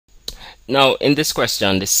Now, in this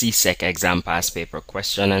question, the CSEC exam past paper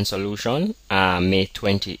question and solution, May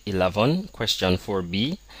 2011, question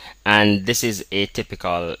 4B. And this is a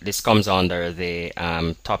typical, this comes under the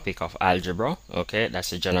topic of algebra, okay?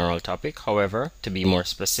 That's a general topic. However, to be more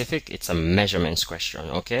specific, it's a measurements question,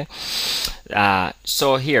 okay?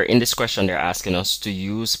 So here in this question, they're asking us to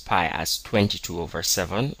use pi as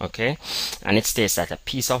 22/7, okay? And it states that a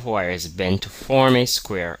piece of wire is bent to form a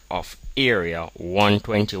square of area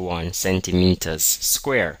 121 centimeters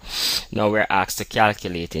square. Now we're asked to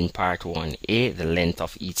calculate in part 1a the length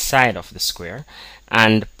of each side of the square,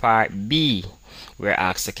 and part B we're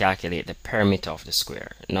asked to calculate the perimeter of the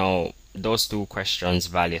square. Now those two questions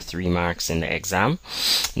value 3 marks in the exam.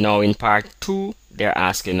 Now in part 2 they're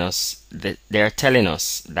asking us that they're telling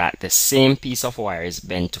us that the same piece of wire is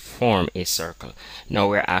bent to form a circle. Now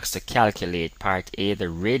we're asked to calculate part A, the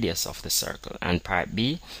radius of the circle, and part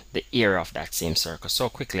B, the area of that same circle. So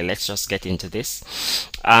quickly, let's just get into this.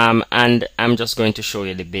 And I'm just going to show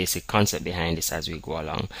you the basic concept behind this as we go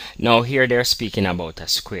along. Now here they're speaking about a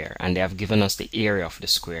square, and they have given us the area of the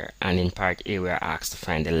square, and in part A we're asked to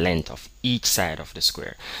find the length of each side of the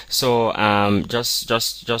square. So just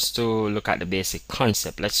to look at the basic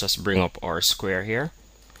concept, let's just bring up our square here.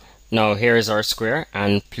 Now here is our square,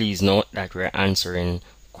 and please note that we're answering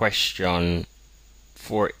question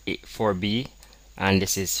 4B, and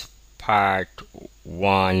this is part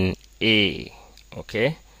 1A,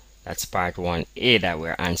 okay? That's part 1A that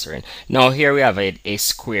we're answering. Now here we have a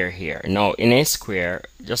square here. Now in a square,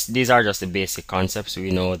 these are just the basic concepts.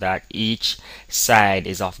 We know that each side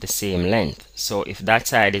is of the same length. So if that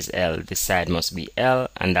side is L, this side must be L,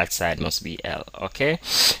 and that side must be L, okay?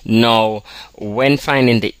 Now when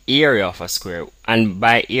finding the area of a square, and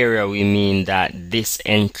by area we mean that this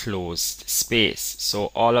enclosed space,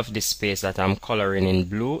 so all of this space that I'm coloring in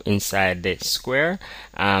blue inside the square,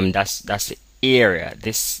 that's the area.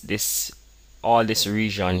 All this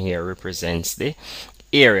region here represents the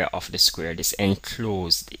area of the square, this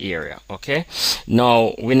enclosed area, okay?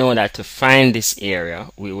 Now we know that to find this area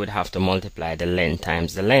we would have to multiply the length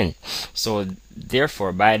times the length. So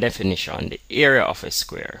therefore, by definition, the area of a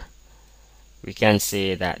square, we can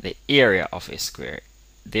say that the area of a square,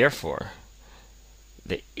 therefore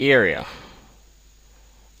the area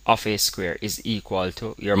of a square is equal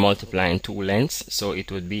to, you're multiplying two lengths, so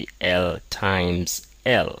it would be L times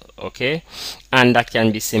L, okay? And that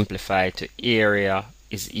can be simplified to area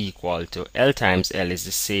is equal to L times L is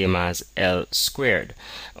the same as L squared,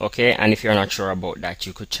 okay? And if you're not sure about that,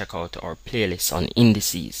 you could check out our playlist on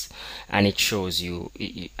indices, and it shows you,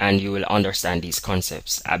 and you will understand these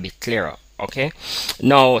concepts a bit clearer, okay?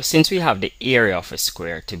 Now since we have the area of a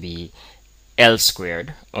square to be L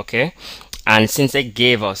squared, okay, and since they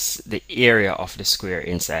gave us the area of the square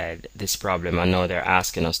inside this problem, and now they're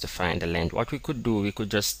asking us to find the length, what we could do, we could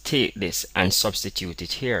just take this and substitute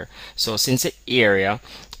it here. So since the area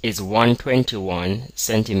is 121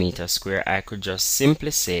 centimeters square, I could just simply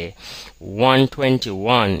say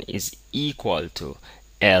 121 is equal to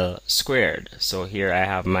L squared. So here I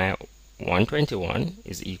have my 121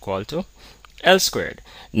 is equal to L squared.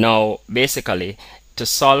 Now basically, to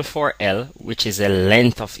solve for L, which is the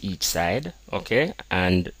length of each side, okay,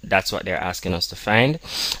 and that's what they're asking us to find.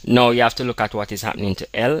 Now you have to look at what is happening to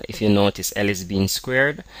L. If you notice, L is being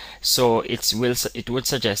squared, so it would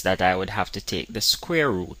suggest that I would have to take the square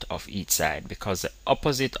root of each side, because the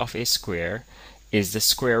opposite of a square is the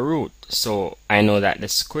square root. So I know that the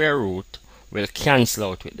square root will cancel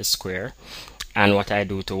out with the square, and what I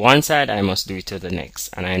do to one side I must do it to the next,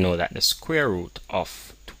 and I know that the square root of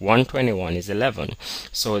 121 is 11.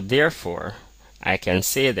 So therefore I can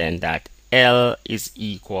say then that L is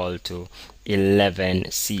equal to 11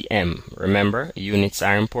 cm. Remember, units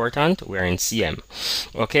are important. We're in cm,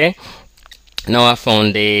 okay? Now I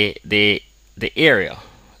found the area,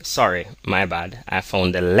 sorry, my bad, I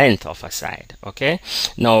found the length of a side, okay?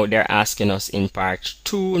 Now they're asking us in part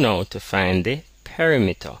 2 now to find the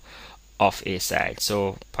perimeter of a side,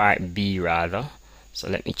 so part B rather. So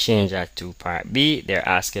let me change that to part B. They're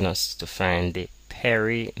asking us to find the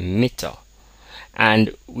perimeter,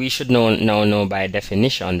 and we should now know by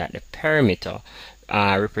definition that the perimeter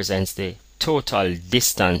represents the total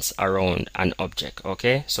distance around an object,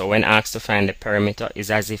 okay? So when asked to find the perimeter, is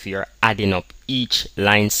as if you're adding up each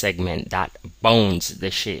line segment that bounds the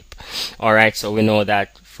shape. All right, so we know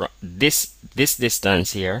that from this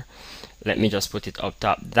distance here, let me just put it up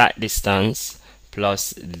top, that distance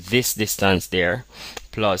plus this distance there,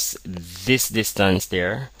 plus this distance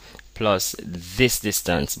there, plus this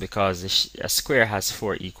distance, because a square has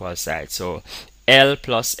 4 equal sides. So L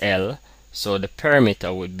plus L, so the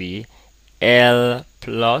perimeter would be L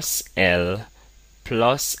plus L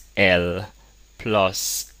plus L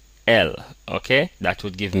plus L. Okay, that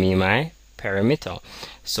would give me my perimeter.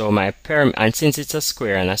 So my and since it's a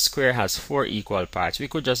square and a square has 4 equal parts, we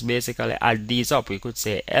could just basically add these up. We could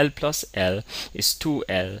say L plus L is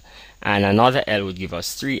 2L, and another L would give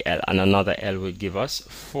us 3L, and another L would give us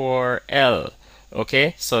 4L.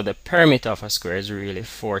 Okay, so the perimeter of a square is really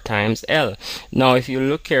 4 times L. Now if you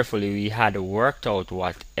look carefully, we had worked out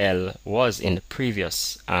what L was in the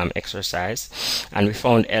previous exercise, and we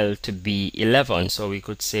found L to be 11. So we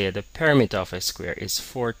could say the perimeter of a square is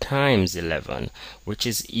 4 times 11, which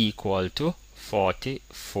is equal to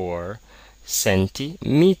 44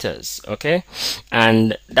 centimeters. Okay,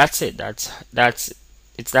 and that's it.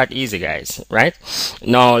 It's that easy, guys, right?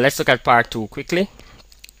 Now let's look at part 2 quickly.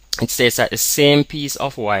 It states that the same piece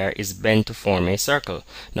of wire is bent to form a circle.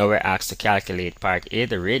 Now we're asked to calculate part A,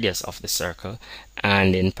 the radius of the circle,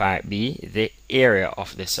 and in part B, the area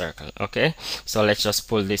of the circle. Okay, so let's just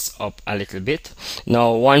pull this up a little bit.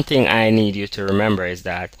 Now one thing I need you to remember is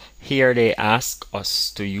that here they ask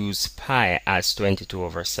us to use pi as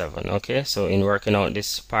 22/7. Okay, so in working out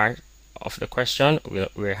this part of the question,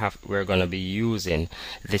 we're going to be using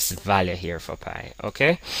this value here for pi.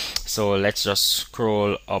 Okay, so let's just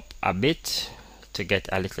scroll up a bit to get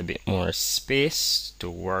a little bit more space to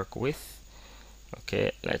work with.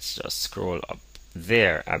 Okay, let's just scroll up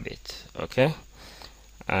there a bit. Okay,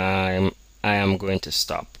 I am going to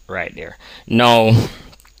stop right there. Now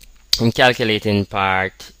I'm calculating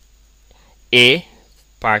part A,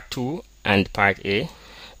 part 2, and part A.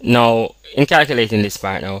 Now in calculating this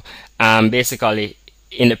part now, basically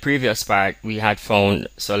in the previous part we had found,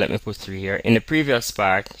 so let me put 3 here. In the previous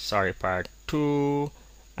part, sorry, part 2,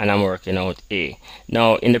 and I'm working out A.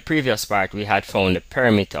 Now in the previous part we had found the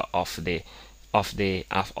perimeter of the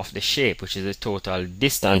shape, which is the total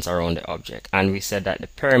distance around the object, and we said that the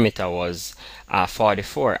perimeter was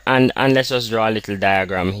 44. And let's just draw a little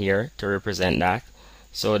diagram here to represent that.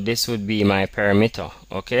 So this would be my perimeter.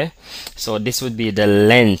 Okay, so this would be the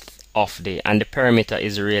length of and the perimeter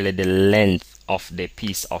is really the length of the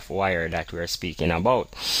piece of wire that we're speaking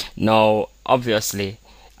about. Now obviously,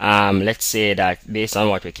 let's say that based on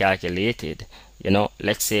what we calculated,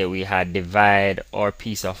 let's say we had divided our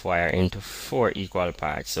piece of wire into 4 equal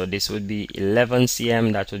parts. So this would be 11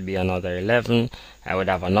 cm, that would be another 11. I would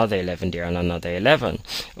have another 11 there and another 11.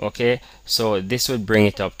 Okay, so this would bring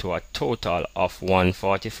it up to a total of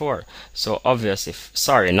 144. So obviously,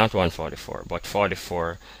 sorry, not 144, but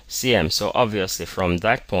 44 cm. So obviously from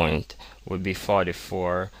that point would be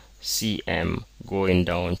 44 cm going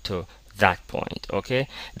down to that point. Okay,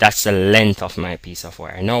 that's the length of my piece of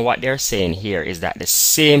wire. Now what they're saying here is that the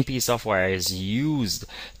same piece of wire is used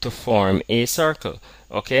to form a circle.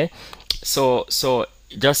 Okay, so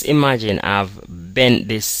just imagine I've bent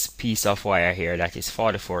this piece of wire here that is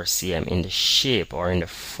 44 cm in the shape or in the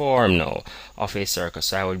form now of a circle.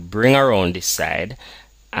 So I would bring around this side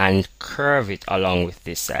and curve it along with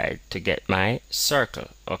this side to get my circle.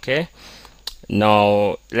 Okay,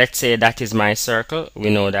 now let's say that is my circle. We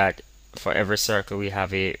know that for every circle we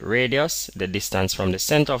have a radius, the distance from the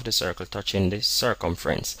center of the circle touching the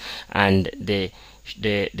circumference, and the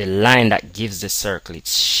line that gives the circle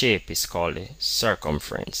its shape is called the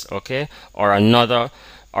circumference. Okay, or another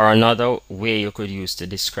way you could use to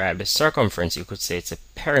describe the circumference, you could say it's a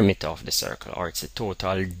perimeter of the circle, or it's a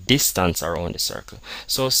total distance around the circle.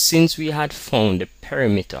 So since we had found the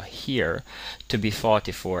perimeter here to be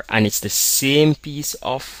 44, and it's the same piece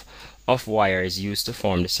of wire is used to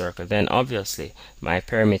form the circle, then obviously my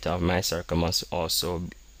perimeter of my circle must also,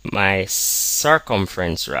 my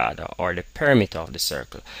circumference rather, or the perimeter of the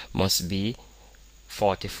circle must be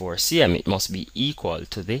 44 cm. It must be equal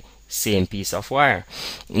to the same piece of wire.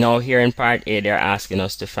 Now here in part A they're asking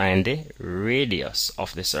us to find the radius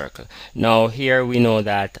of the circle. Now here we know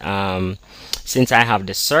that since I have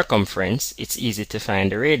the circumference, it's easy to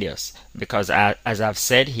find the radius, because as I've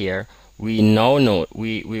said here, we now know,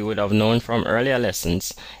 we would have known from earlier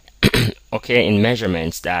lessons okay, in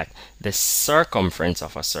measurements, that the circumference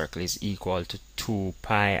of a circle is equal to 2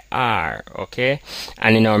 pi r. Okay,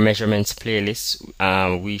 and in our measurements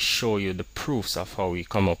playlist we show you the proofs of how we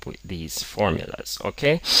come up with these formulas.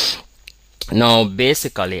 Okay, now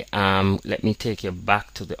basically let me take you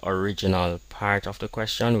back to the original part of the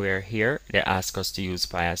question, where here they ask us to use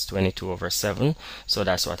pi as 22/7. So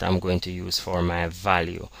that's what I'm going to use for my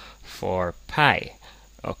value for pi.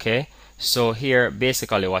 Okay, so here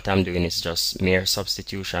basically what I'm doing is just mere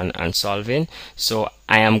substitution and solving. So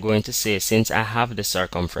I am going to say, since I have the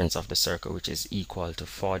circumference of the circle which is equal to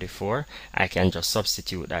 44, I can just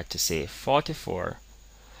substitute that to say 44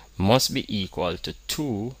 must be equal to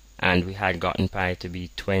 2, and we had gotten pi to be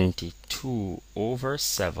 22 over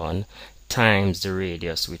 7 times the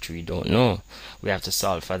radius, which we don't know. We have to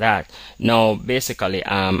solve for that. Now basically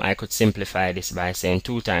I could simplify this by saying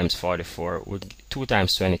 2 times 44 would 2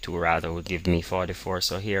 times 22 rather would give me 44.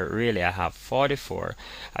 So here really I have 44.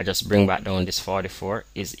 I just bring back down this 44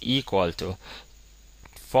 is equal to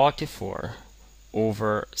 44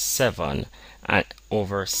 over 7 and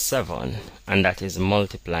over 7, and that is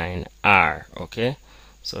multiplying r. Okay,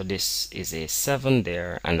 so this is a 7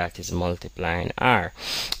 there, and that is multiplying r.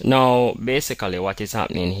 Now basically what is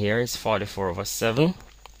happening here is 44 over 7,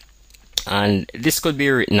 and this could be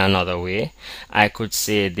written another way. I could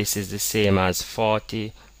say this is the same as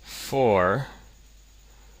 44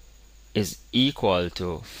 is equal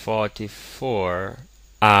to 44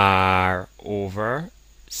 r over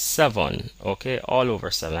 7. Okay, all over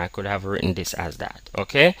 7. I could have written this as that.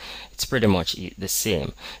 Okay, it's pretty much the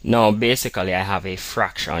same. Now basically I have a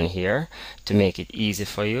fraction here to make it easy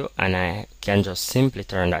for you, and I can just simply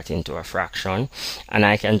turn that into a fraction, and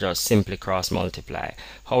I can just simply cross multiply.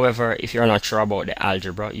 However, if you're not sure about the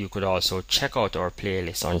algebra, you could also check out our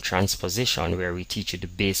playlist on transposition, where we teach you the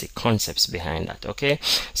basic concepts behind that. Okay,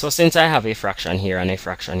 so since I have a fraction here and a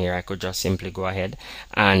fraction here, I could just simply go ahead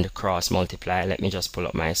and cross multiply. Let me just pull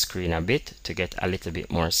up my screen a bit to get a little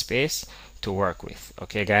bit more space to work with.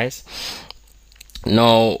 Okay guys,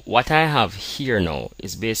 now what I have here now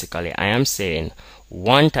is basically I am saying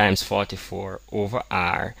 1 times 44 over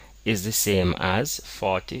r is the same as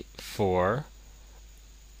 44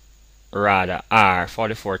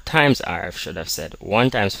 times r. I should have said 1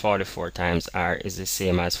 times 44 times r is the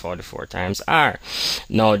same as 44 times r.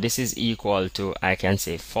 Now this is equal to, I can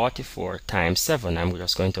say 44 times 7. I'm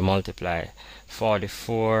just going to multiply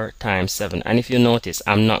 44 times 7, and if you notice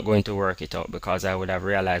I'm not going to work it out because I would have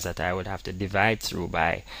realized that I would have to divide through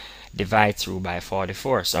by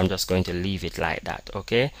 44, so I'm just going to leave it like that.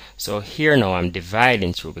 Okay, so here now I'm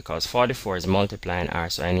dividing through because 44 is multiplying r,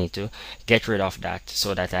 so I need to get rid of that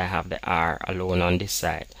so that I have the r alone on this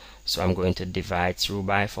side. So I'm going to divide through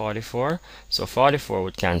by 44, so 44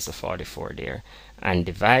 would cancel 44 there, and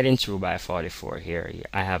dividing through by 44 here,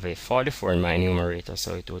 I have a 44 in my numerator,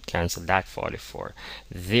 so it would cancel that 44.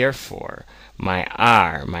 Therefore my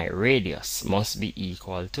r, my radius, must be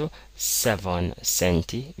equal to 7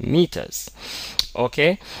 centimeters.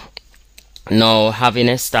 Okay, now having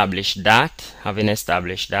established that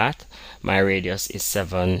my radius is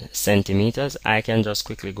 7 centimeters, I can just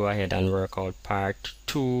quickly go ahead and work out part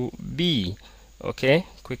 2b. Okay,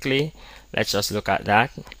 quickly let's just look at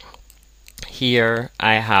that. Here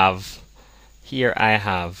I have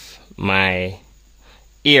my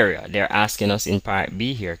area. They're asking us in part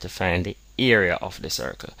B here to find the area of the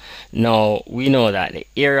circle. Now we know that the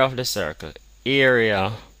area of the circle,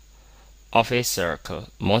 area of a circle,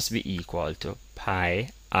 must be equal to pi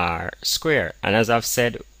r squared. And as I've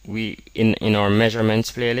said, we in our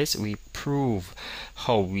measurements playlist we prove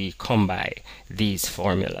how we come by these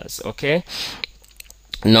formulas. Okay,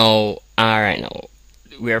 now alright, now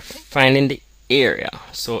we are finding the area,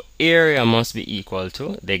 so area must be equal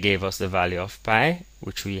to, they gave us the value of pi,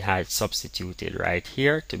 which we had substituted right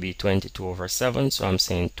here to be 22 over 7, so I'm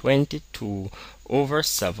saying 22 over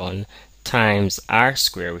 7 times r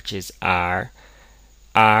squared, which is r,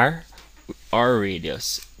 our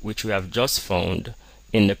radius, which we have just found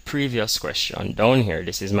in the previous question down here.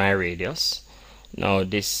 This is my radius. Now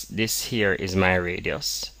this here is my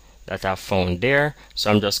radius that I found there,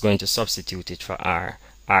 so I'm just going to substitute it for r.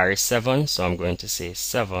 R is 7, so I'm going to say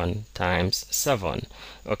 7 times 7.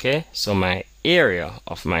 Okay, so my area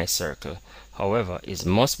of my circle, however,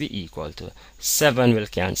 must be equal to 7 will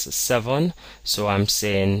cancel 7, so I'm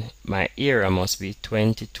saying my area must be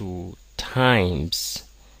 22 times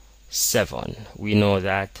 7. We know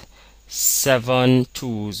that 7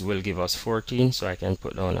 2's will give us 14, so I can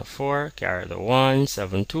put down a 4, carry the 1,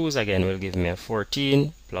 7 2's again will give me a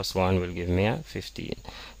 14, plus 1 will give me a 15.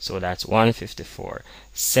 So that's 154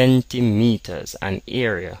 centimeters, and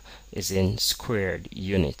area is in squared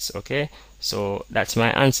units. Okay, so that's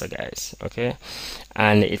my answer, guys. Okay,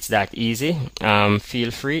 and it's that easy.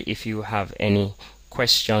 Feel free, if you have any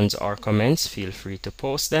questions or comments, feel free to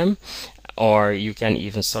post them, or you can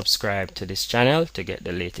even subscribe to this channel to get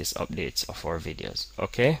the latest updates of our videos.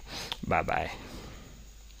 Okay, bye bye.